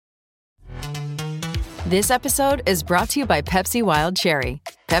This episode is brought to you by Pepsi Wild Cherry.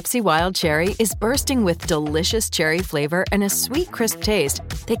 Pepsi Wild Cherry is bursting with delicious cherry flavor and a sweet, crisp taste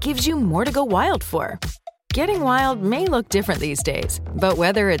that gives you more to go wild for. Getting wild may look different these days, but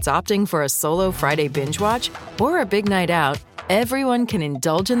whether it's opting for a solo Friday binge watch or a big night out, everyone can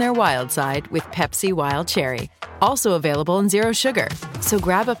indulge in their wild side with Pepsi Wild Cherry. Also available in Zero Sugar. So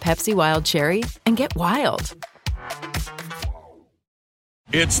grab a Pepsi Wild Cherry and get wild.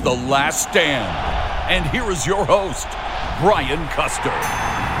 It's The Last Stand. And here is your host, Brian Custer.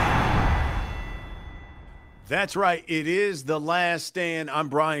 That's right. It is The Last Stand. I'm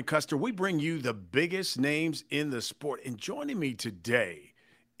Brian Custer. We bring you the biggest names in the sport. And joining me today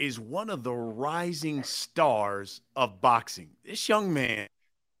is one of the rising stars of boxing. This young man,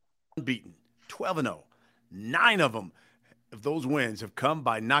 unbeaten, 12-0. 9 of them, of those wins have come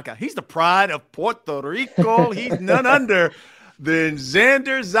by knockout. He's the pride of Puerto Rico. He's none under than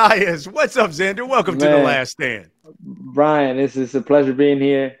Xander Zayas. What's up, Xander? Welcome to The Last Stand. Brian, it's a pleasure being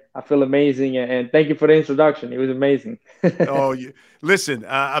here. I feel amazing, and thank you for the introduction. It was amazing. Listen,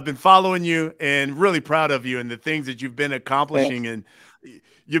 I've been following you and really proud of you and the things that you've been accomplishing. Thanks. And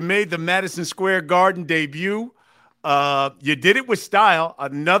you made the Madison Square Garden debut. You did it with style.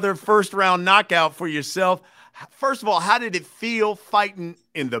 Another first-round knockout for yourself. First of all, how did it feel fighting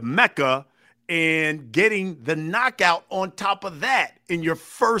in the Mecca and getting the knockout on top of that in your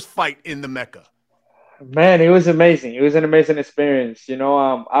first fight in the Mecca? Man, it was amazing. It was an amazing experience. You know,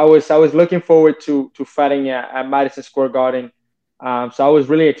 I was looking forward to fighting at Madison Square Garden. So I was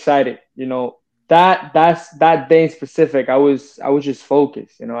really excited. You know, that day in specific, I was just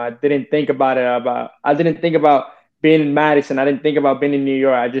focused. You know, I didn't think about being in Madison. I didn't think about being in New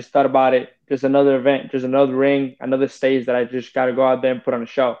York. I just thought about it. Just another event, just another ring, another stage that I just got to go out there and put on a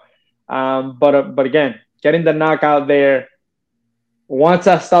show. But again, getting the knockout there. Once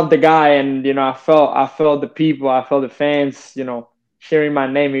I stopped the guy, and you know, I felt the people, I felt the fans, you know, cheering my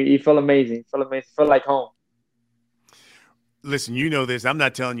name. It felt amazing. It felt amazing. It felt like home. Listen, you know this. I'm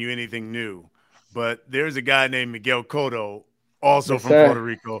not telling you anything new, but there's a guy named Miguel Cotto, also from Puerto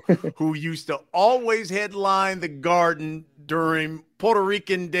Rico, who used to always headline the Garden during Puerto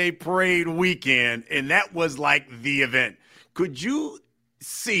Rican Day Parade weekend, and that was like the event. Could you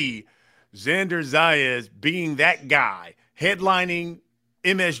see Xander Zayas being that guy headlining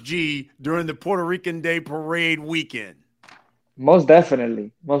MSG during the Puerto Rican Day Parade weekend? Most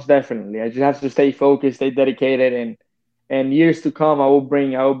definitely. I just have to stay focused, stay dedicated, and years to come, I will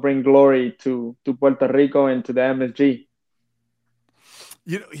bring glory to Puerto Rico and to the MSG.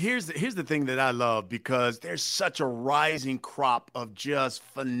 You know, here's the thing that I love, because there's such a rising crop of just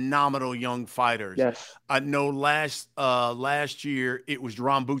phenomenal young fighters. Yes. I know last year it was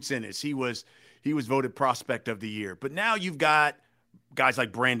Jerome Boots Ennis. He was voted Prospect of the Year. But now you've got guys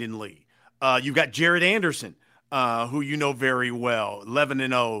like Brandon Lee. You've got Jared Anderson, who you know very well,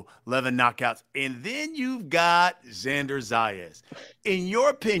 11-0, 11 knockouts. And then you've got Xander Zayas. In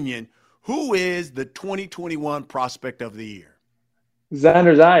your opinion, who is the 2021 Prospect of the Year?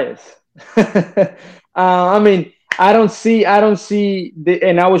 Xander Zayas. I mean, I don't see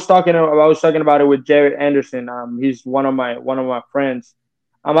and I was talking about it with Jared Anderson. He's one of my friends.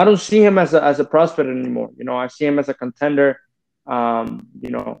 I don't see him as a prospect anymore. You know, I see him as a contender. You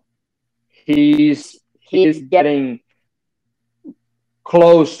know, he's getting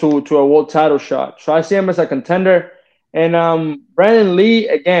close to a world title shot. So I see him as a contender. And Brandon Lee,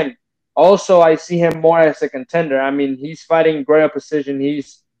 again, also I see him more as a contender. I mean, he's fighting great opposition.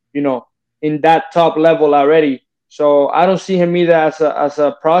 He's, you know, in that top level already. So I don't see him either as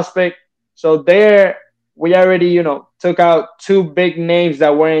a prospect. So there we already, you know, took out 2 big names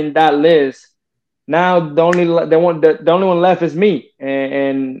that were in that list. Now the only one left is me,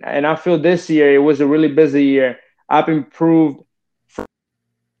 and I feel this year it was a really busy year. I've improved from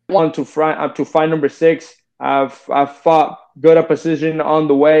 1 to fight number 6. I've fought good opposition on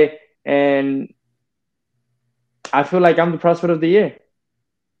the way, and I feel like I'm the prospect of the year.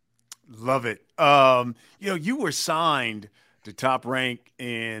 Love it. You know, you were signed to Top Rank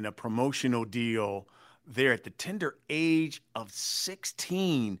in a promotional deal there at the tender age of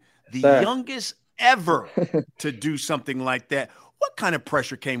 16, the youngest ever to do something like that. What kind of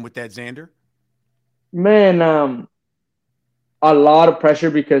pressure came with that, Xander? Man, a lot of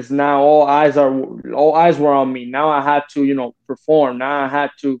pressure, because now all eyes were on me. Now I had to, you know, perform. Now I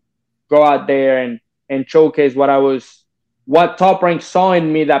had to go out there and showcase what Top Rank saw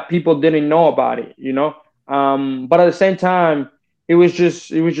in me that people didn't know about it, you know. But at the same time, it was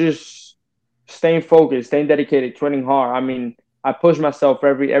just staying focused, staying dedicated, training hard. I mean, I pushed myself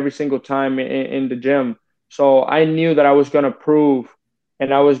every single time in the gym. So I knew that I was gonna prove,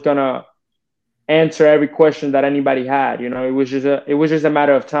 and I was gonna answer every question that anybody had. It was just a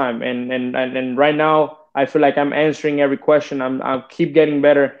matter of time. And right now, I feel like I'm answering every question. I keep getting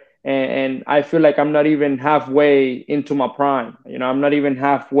better, and I feel like I'm not even halfway into my prime. I'm not even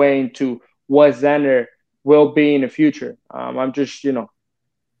halfway into what Xander will be in the future. I'm just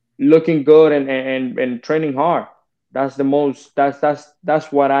looking good and training hard. That's the most.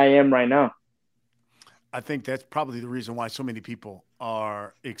 That's what I am right now. I think that's probably the reason why so many people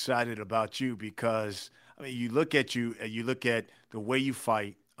are excited about you because I mean, you look at you, you look at the way you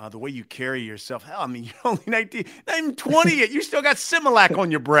fight, the way you carry yourself. Hell, I mean, you're only 19, not even 20 yet. You still got Similac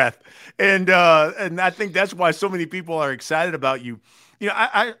on your breath, and I think that's why so many people are excited about you.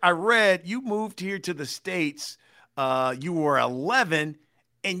 I read you moved here to the States. You were 11,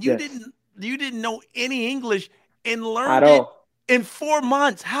 and you Yes, didn't know any English and at learned it all. in 4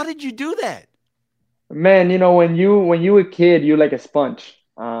 months. How did you do that? Man, when you a kid, you like a sponge.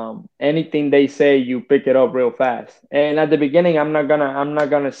 Anything they say, you pick it up real fast. And at the beginning, I'm not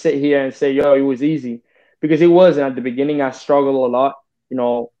gonna sit here and say, yo, it was easy, because it wasn't. At the beginning, I struggled a lot. You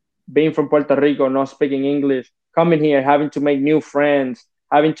know, being from Puerto Rico, not speaking English, coming here, having to make new friends,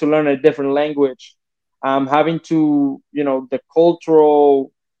 having to learn a different language, having to, the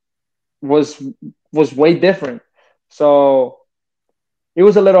cultural was was way different. So it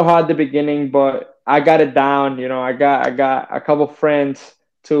was a little hard at the beginning, but I got it down. I got a couple friends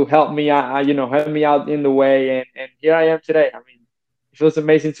to help me out, help me out in the way, and here I am today. I mean, it feels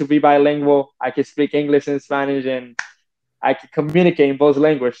amazing to be bilingual. I can speak English and Spanish, and I can communicate in both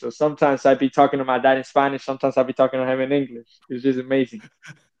languages. So sometimes I'd be talking to my dad in Spanish, sometimes I'd be talking to him in English. It's just amazing.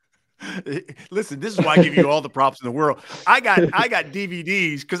 Listen, this is why I give you all the props in the world. I got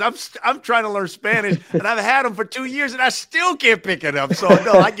DVDs because I'm trying to learn Spanish and I've had them for 2 years and I still can't pick it up. So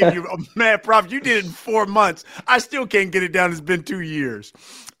no, I give you a mad props. You did it in 4 months. I still can't get it down. It's been 2 years.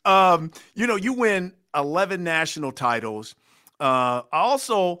 You win 11 national titles.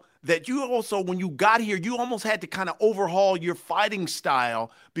 Also, that you also, when you got here, you almost had to kind of overhaul your fighting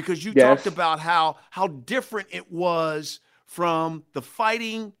style because you talked Yes. about how different it was from the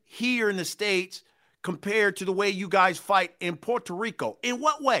fighting here in the States compared to the way you guys fight in Puerto Rico. In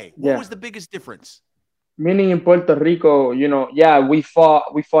what way? What Yeah. was the biggest difference? Meaning in Puerto Rico, yeah, we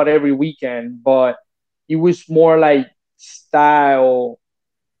fought every weekend, but it was more like style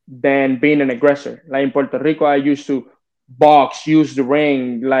than being an aggressor. Like in Puerto Rico, I used to box, use the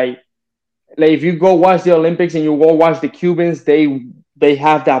ring. Like if you go watch the Olympics and you go watch the Cubans, they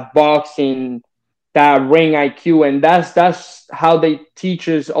have that boxing, that ring IQ, and that's how they teach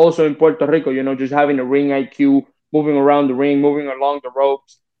us also in Puerto Rico. Just having a ring IQ, moving around the ring, moving along the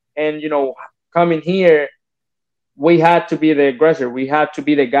ropes, and coming here, we had to be the aggressor. We had to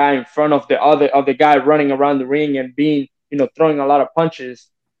be the guy in front of the guy running around the ring and being, throwing a lot of punches.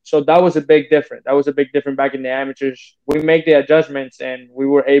 So that was a big difference. That was a big difference back in the amateurs. We make the adjustments and we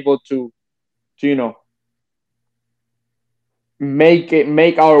were able to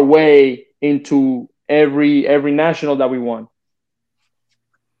make our way into every national that we won.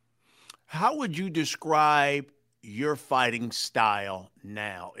 How would you describe your fighting style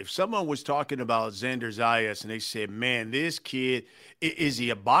now? If someone was talking about Xander Zayas and they said, man, this kid, is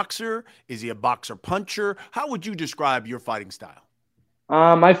he a boxer? Is he a boxer puncher? How would you describe your fighting style?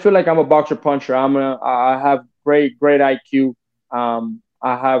 I feel like I'm a boxer puncher. I have great IQ. I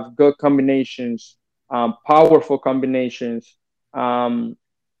have good combinations, powerful combinations, um,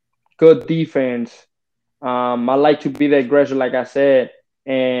 good defense. I like to be the aggressor, like I said,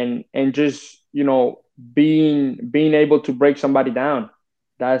 and just being able to break somebody down.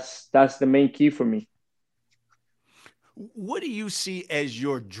 That's the main key for me. What do you see as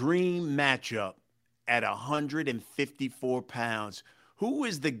your dream matchup at 154 pounds? Who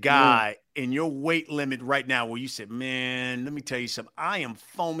is the Mm. guy in your weight limit right now where you said, man, let me tell you something. I am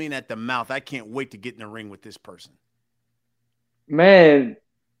foaming at the mouth. I can't wait to get in the ring with this person. Man,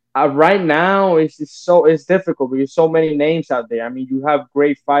 right now it's difficult because so many names out there. I mean, you have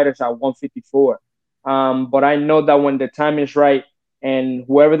great fighters at 154, but I know that when the time is right and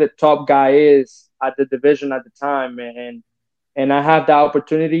whoever the top guy is at the division at the time, and I have the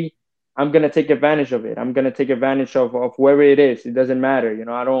opportunity, I'm gonna take advantage of it. I'm gonna take advantage of whoever it is. It doesn't matter.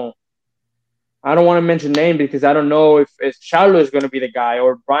 I don't want to mention name because I don't know if Charlo is going to be the guy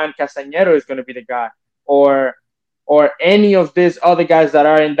or Brian Castañero is going to be the guy or or any of these other guys that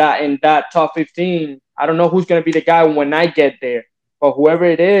are in that top 15. I don't know who's going to be the guy when I get there, but whoever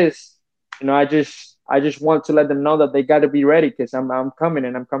it is, I just want to let them know that they got to be ready because I'm coming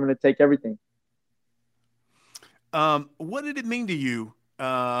and I'm coming to take everything. What did it mean to you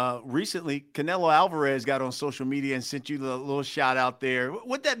recently Canelo Alvarez got on social media and sent you the little shout out there.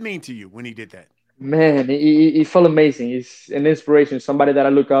 What'd that mean to you when he did that? Man, he felt amazing. He's an inspiration, somebody that I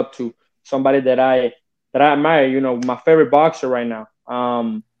look up to, somebody that I admire. You know, my favorite boxer right now.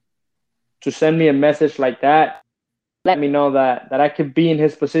 To send me a message like that, let me know that I could be in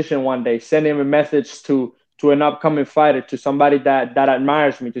his position one day. Send him a message to an upcoming fighter, to somebody that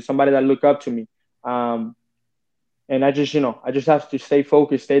admires me, to somebody that look up to me. Um, and I just have to stay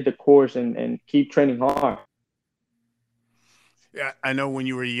focused, stay the course, and keep training hard. Yeah, I know when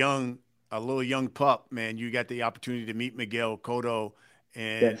you were young, a little young pup, man, you got the opportunity to meet Miguel Cotto,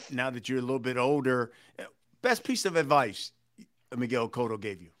 and Yes, now that you're a little bit older, best piece of advice Miguel Cotto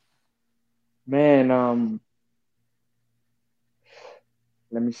gave you? man.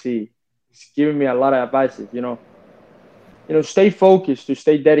 Let me see. He's giving me a lot of advices. Stay focused, to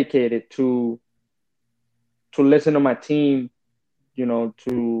stay dedicated, to listen to my team.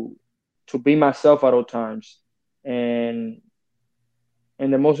 To be myself at all times, and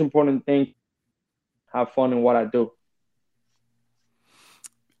and the most important thing, have fun in what I do.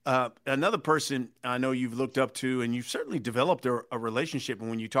 Another person I know you've looked up to, and you've certainly developed a relationship. And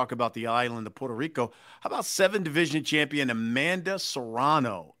when you talk about the island of Puerto Rico, how about seven division champion Amanda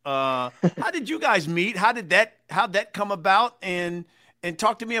Serrano? How did you guys meet? How'd that come about? And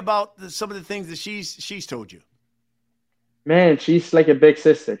talk to me about some of the things that she's told you. Man, she's like a big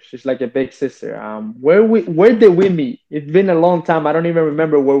sister. She's like a big sister. Where did we meet? It's been a long time. I don't even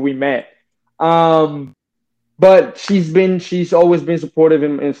remember where we met. Um, but she's always been supportive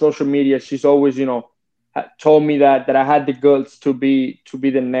in social media. She's always, told me that I had the goods to be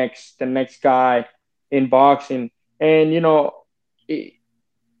the next guy in boxing. And it,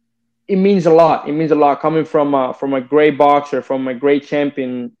 it means a lot. It means a lot coming from a great boxer, from a great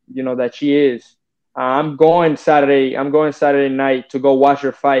champion, that she is. I'm going Saturday. I'm going Saturday night to go watch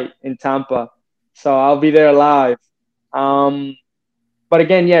her fight in Tampa, so I'll be there live. Um, but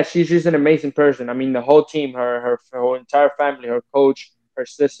again, yeah, she's just an amazing person. I mean, the whole team, her entire family, her coach, her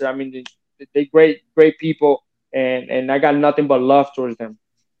sister. I mean, they great people, and I got nothing but love towards them.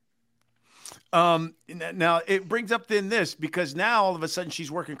 Now it brings up then this because now all of a sudden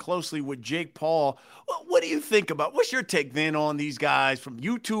she's working closely with Jake Paul. What do you think about? What's your take then on these guys from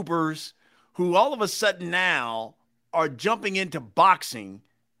YouTubers who all of a sudden now are jumping into boxing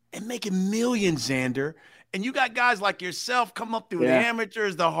and making millions, Xander? And you got guys like yourself come up through the Yeah.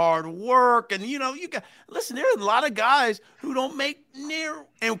 amateurs, the hard work, and you got listen. There's a lot of guys who don't make near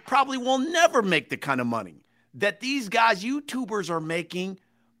and probably will never make the kind of money that these guys YouTubers are making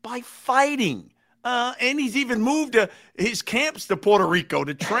by fighting. And he's even moved his camps to Puerto Rico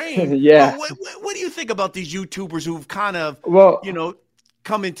to train. Yeah. What do you think about these YouTubers who've kind of, Well, you know,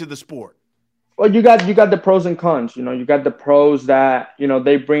 come into the sport? well, you got the pros and cons. You got the pros that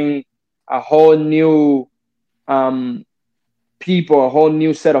they bring a whole new um, people, a whole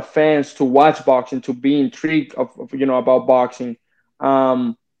new set of fans to watch boxing, to be intrigued about boxing.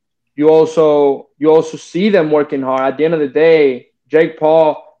 Um, you also see them working hard. At the end of the day, Jake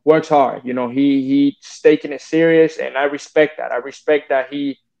Paul works hard. He's taking it serious, and I respect that. I respect that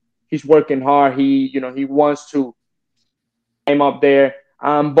he's working hard. He wants to aim up there.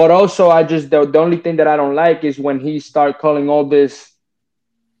 But also, the only thing that I don't like is when he start calling all this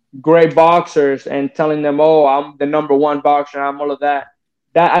great boxers and telling them, "Oh, I'm the number one boxer. I'm all of that."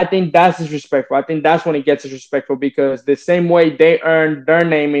 That I think that's disrespectful. I think that's when it gets disrespectful because the same way they earn their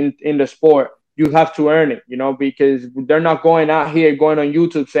name in the sport, you have to earn it. Because they're not going out here going on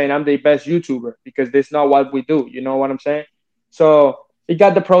YouTube saying I'm the best YouTuber because that's not what we do. You know what I'm saying? So it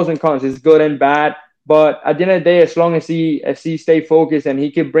got the pros and cons. It's good and bad. But at the end of the day, as long as he stay focused and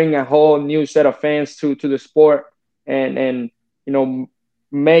he can bring a whole new set of fans to the sport and you know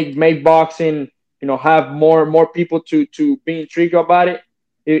make boxing have more people to be intrigued about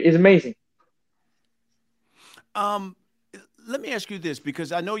it's amazing. Um, Let me ask you this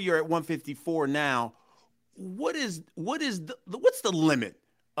because I know you're at 154 now. What's the limit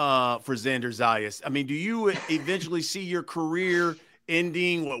for Xander Zayas? I mean, do you eventually see your career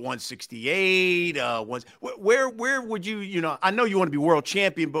ending what 168? Where would I know you want to be world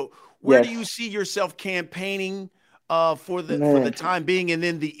champion, but where do Yes, you see yourself campaigning for the man. time being, and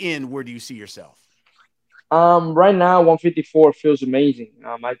then the end? Where do you see yourself? Right now 154 feels amazing.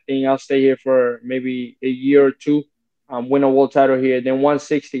 I think I'll stay here for maybe a year or two. Win a world title here. Then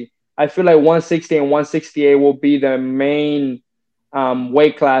 160. I feel like 160 and 168 will be the main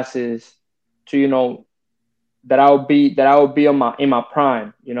weight classes to that I will be in my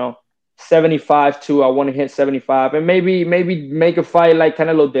prime. 75 too. I want to hit 75 and maybe make a fight like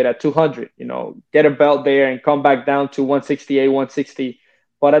Canelo did at 200. Get a belt there and come back down to 168, 160.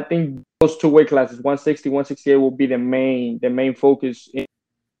 But I think those two weight classes, 160, 168, will be the main focus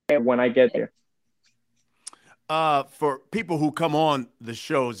when I get there. For people who come on the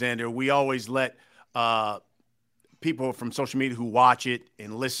show, Xander, we always let people from social media who watch it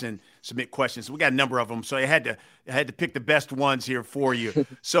and listen submit questions. We got a number of them, so I had to pick the best ones here for you.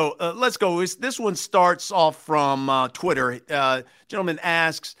 So let's go. This one starts off from Twitter. Gentleman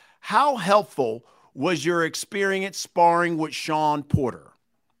asks, how helpful was your experience sparring with Sean Porter?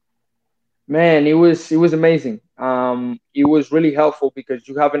 Man, it was amazing. It was really helpful because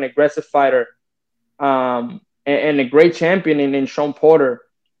you have an aggressive fighter, and a great champion in Sean Porter,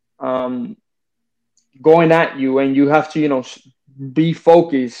 going at you, and you have to, be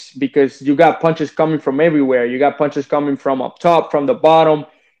focused because you got punches coming from everywhere. You got punches coming from up top, from the bottom.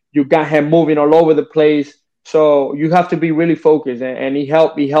 You got him moving all over the place. So you have to be really focused, and he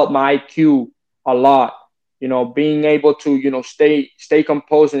helped my IQ a lot. Being able to, stay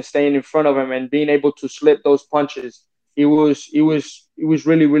composed and staying in front of him and being able to slip those punches. It was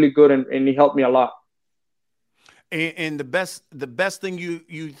really, really good, and he helped me a lot. And the best thing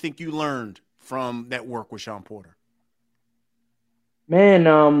you think you learned from that work with Sean Porter?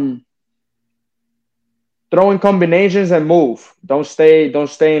 Man, throwing combinations and move. Don't stay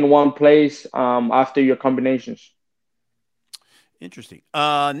in one place after your combinations. Interesting.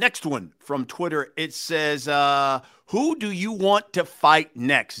 Next one from Twitter. It says, who do you want to fight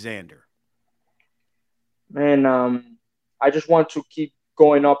next, Xander? Man, I just want to keep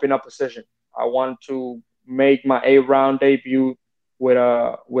going up in opposition. I want to make my 8-round debut with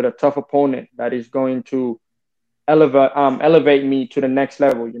a tough opponent that is going to elevate me to the next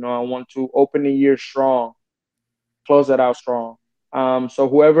level. I want to open the year strong, close it out strong. So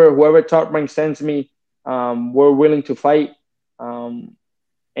whoever top rank sends me, we're willing to fight.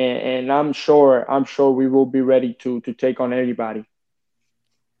 And I'm sure we will be ready to take on anybody.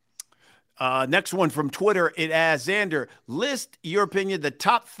 Next one from Twitter. It asks, Xander, list your opinion, the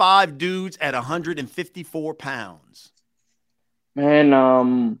top 5 dudes at 154 pounds. Man,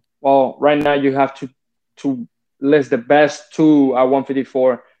 well, right now you have to list the best 2 at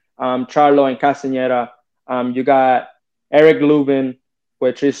 154. Charlo and Castañeda. You got Eric Lubin,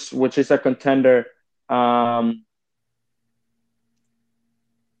 which is a contender.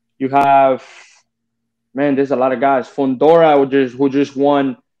 You have, man, there's a lot of guys. Fondora, who just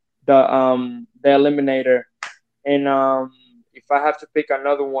won the eliminator, and if I have to pick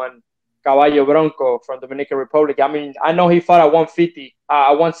another one, Caballo Bronco from Dominican Republic. I mean, I know he fought at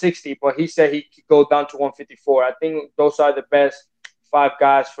 160, but he said he could go down to 154. I think those are the best 5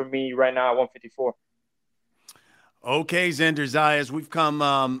 guys for me right now at 154. Okay, Xander Zayas, we've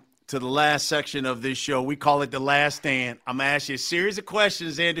come to the last section of this show. We call it the last stand. I'm going to ask you a series of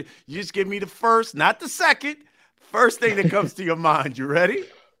questions, Xander. You just give me the first, not the second. First thing that comes to your mind. You ready?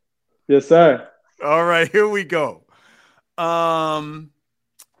 Yes, sir. All right, here we go.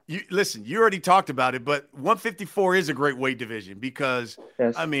 Listen, you already talked about it, but 154 is a great weight division because,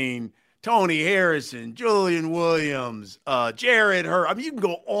 yes. I mean, Tony Harrison, Julian Williams, Jared Hurd. I mean, you can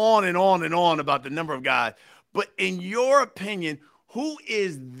go on and on and on about the number of guys. But in your opinion, who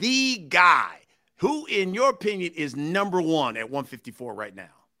is the guy? Who, in your opinion, is number 1 at 154 right now?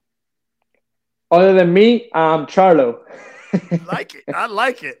 Other than me, Charlo. I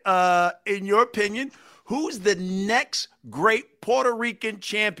like it. In your opinion, who's the next great Puerto Rican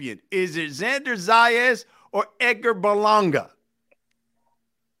champion? Is it Xander Zayas or Edgar Berlanga?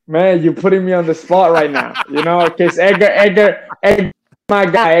 Man, you're putting me on the spot right now. Because Edgar is my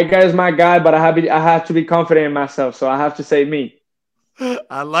guy. Edgar is my guy, but I have to be confident in myself, so I have to say me.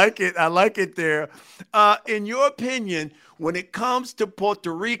 I like it. I like it there. In your opinion, when it comes to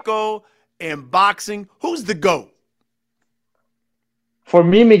Puerto Rico and boxing, who's the GOAT? For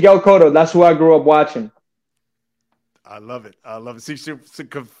me, Miguel Cotto. That's who I grew up watching. I love it. I love it. See,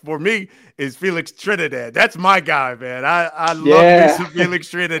 for me, it's Felix Trinidad. That's my guy, man. I love this Felix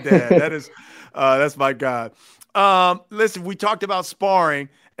Trinidad. That's my guy. Listen, we talked about sparring,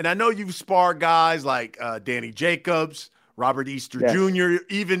 and I know you've sparred guys like Danny Jacobs, Robert Easter Jr.,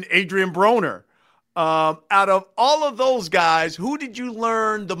 even Adrian Broner. Out of all of those guys, who did you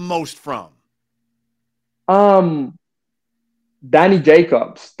learn the most from? Danny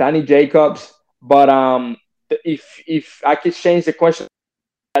Jacobs. But if I could change the question,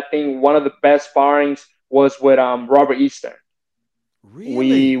 I think one of the best sparrings was with Robert Easter.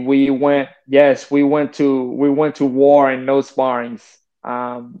 Really? We went to war in those sparrings.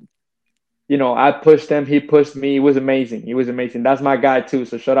 I pushed him, he pushed me. It was amazing. That's my guy too.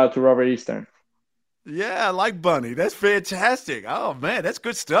 So shout out to Robert Easter. Yeah, I like Bunny. That's fantastic. Oh man, that's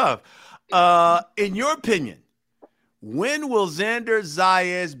good stuff. In your opinion, When will Xander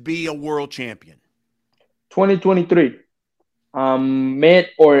Zayas be a world champion? 2023. Mid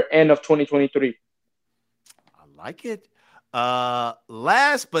or end of 2023. I like it.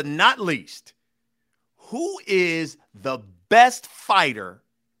 Last but not least, who is the best fighter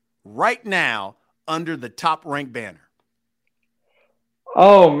right now under the Top Rank banner?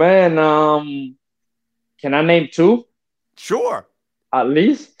 Oh man, can I name two? Sure. At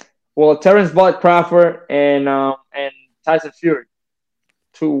least. Well, Terrence Bud Crawford and Tyson Fury.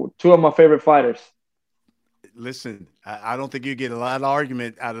 Two of my favorite fighters. Listen, I don't think you get a lot of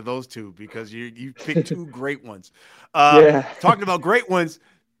argument out of those two because you picked two great ones. Yeah. Talking about great ones,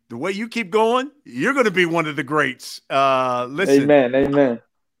 the way you keep going, you're going to be one of the greats. Listen, Amen.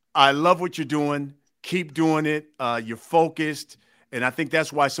 I love what you're doing. Keep doing it. You're focused, and I think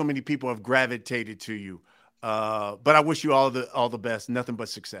that's why so many people have gravitated to you. But I wish you all the best. Nothing but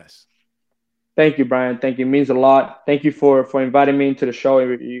success. Thank you, Brian. Thank you. It means a lot. Thank you for inviting me into the show.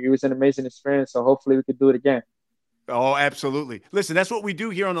 It was an amazing experience. So hopefully we could do it again. Oh, absolutely. Listen, that's what we do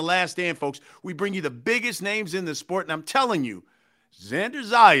here on The Last Stand, folks. We bring you the biggest names in the sport, and I'm telling you, Xander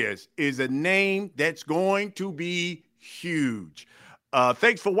Zayas is a name that's going to be huge.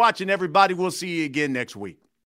 Thanks for watching, everybody. We'll see you again next week.